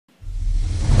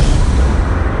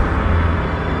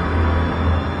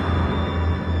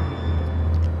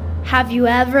Have you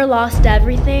ever lost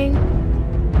everything?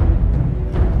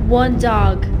 One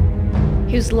dog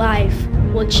whose life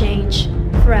will change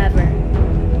forever.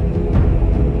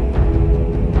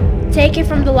 Taken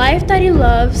from the life that he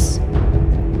loves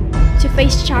to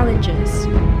face challenges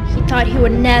he thought he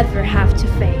would never have to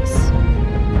face.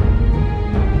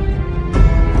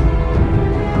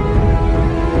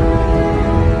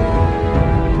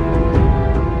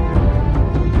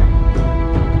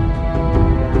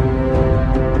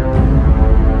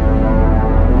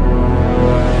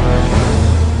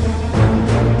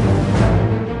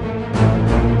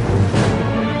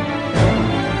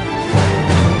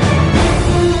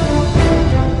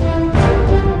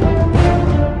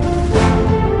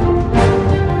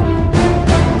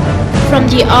 From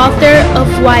the author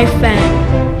of Wife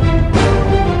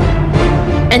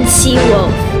and Sea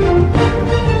Wolf,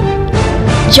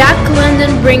 Jack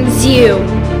London brings you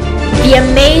the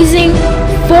amazing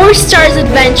 4-star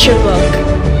adventure book,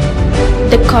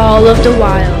 The Call of the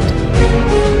Wild.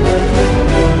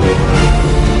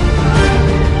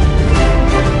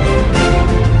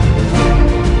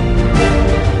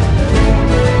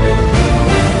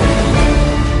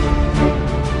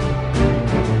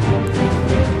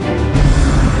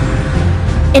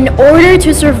 In order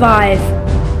to survive,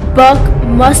 Buck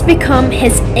must become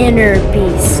his inner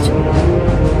beast.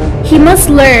 He must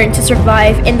learn to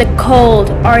survive in the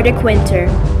cold Arctic winter,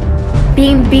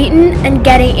 being beaten and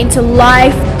getting into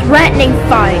life-threatening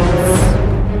fights.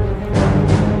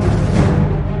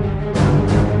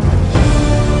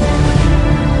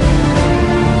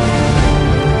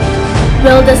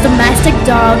 Will this domestic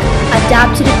dog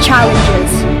adapt to the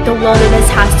challenges the wilderness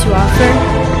has to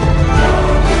offer?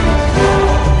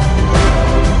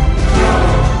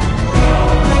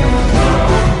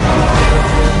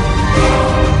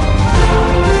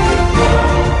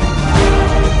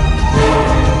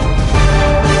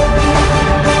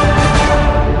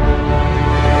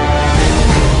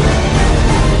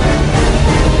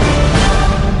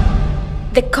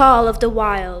 The Call of the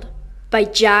Wild by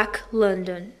Jack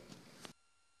London.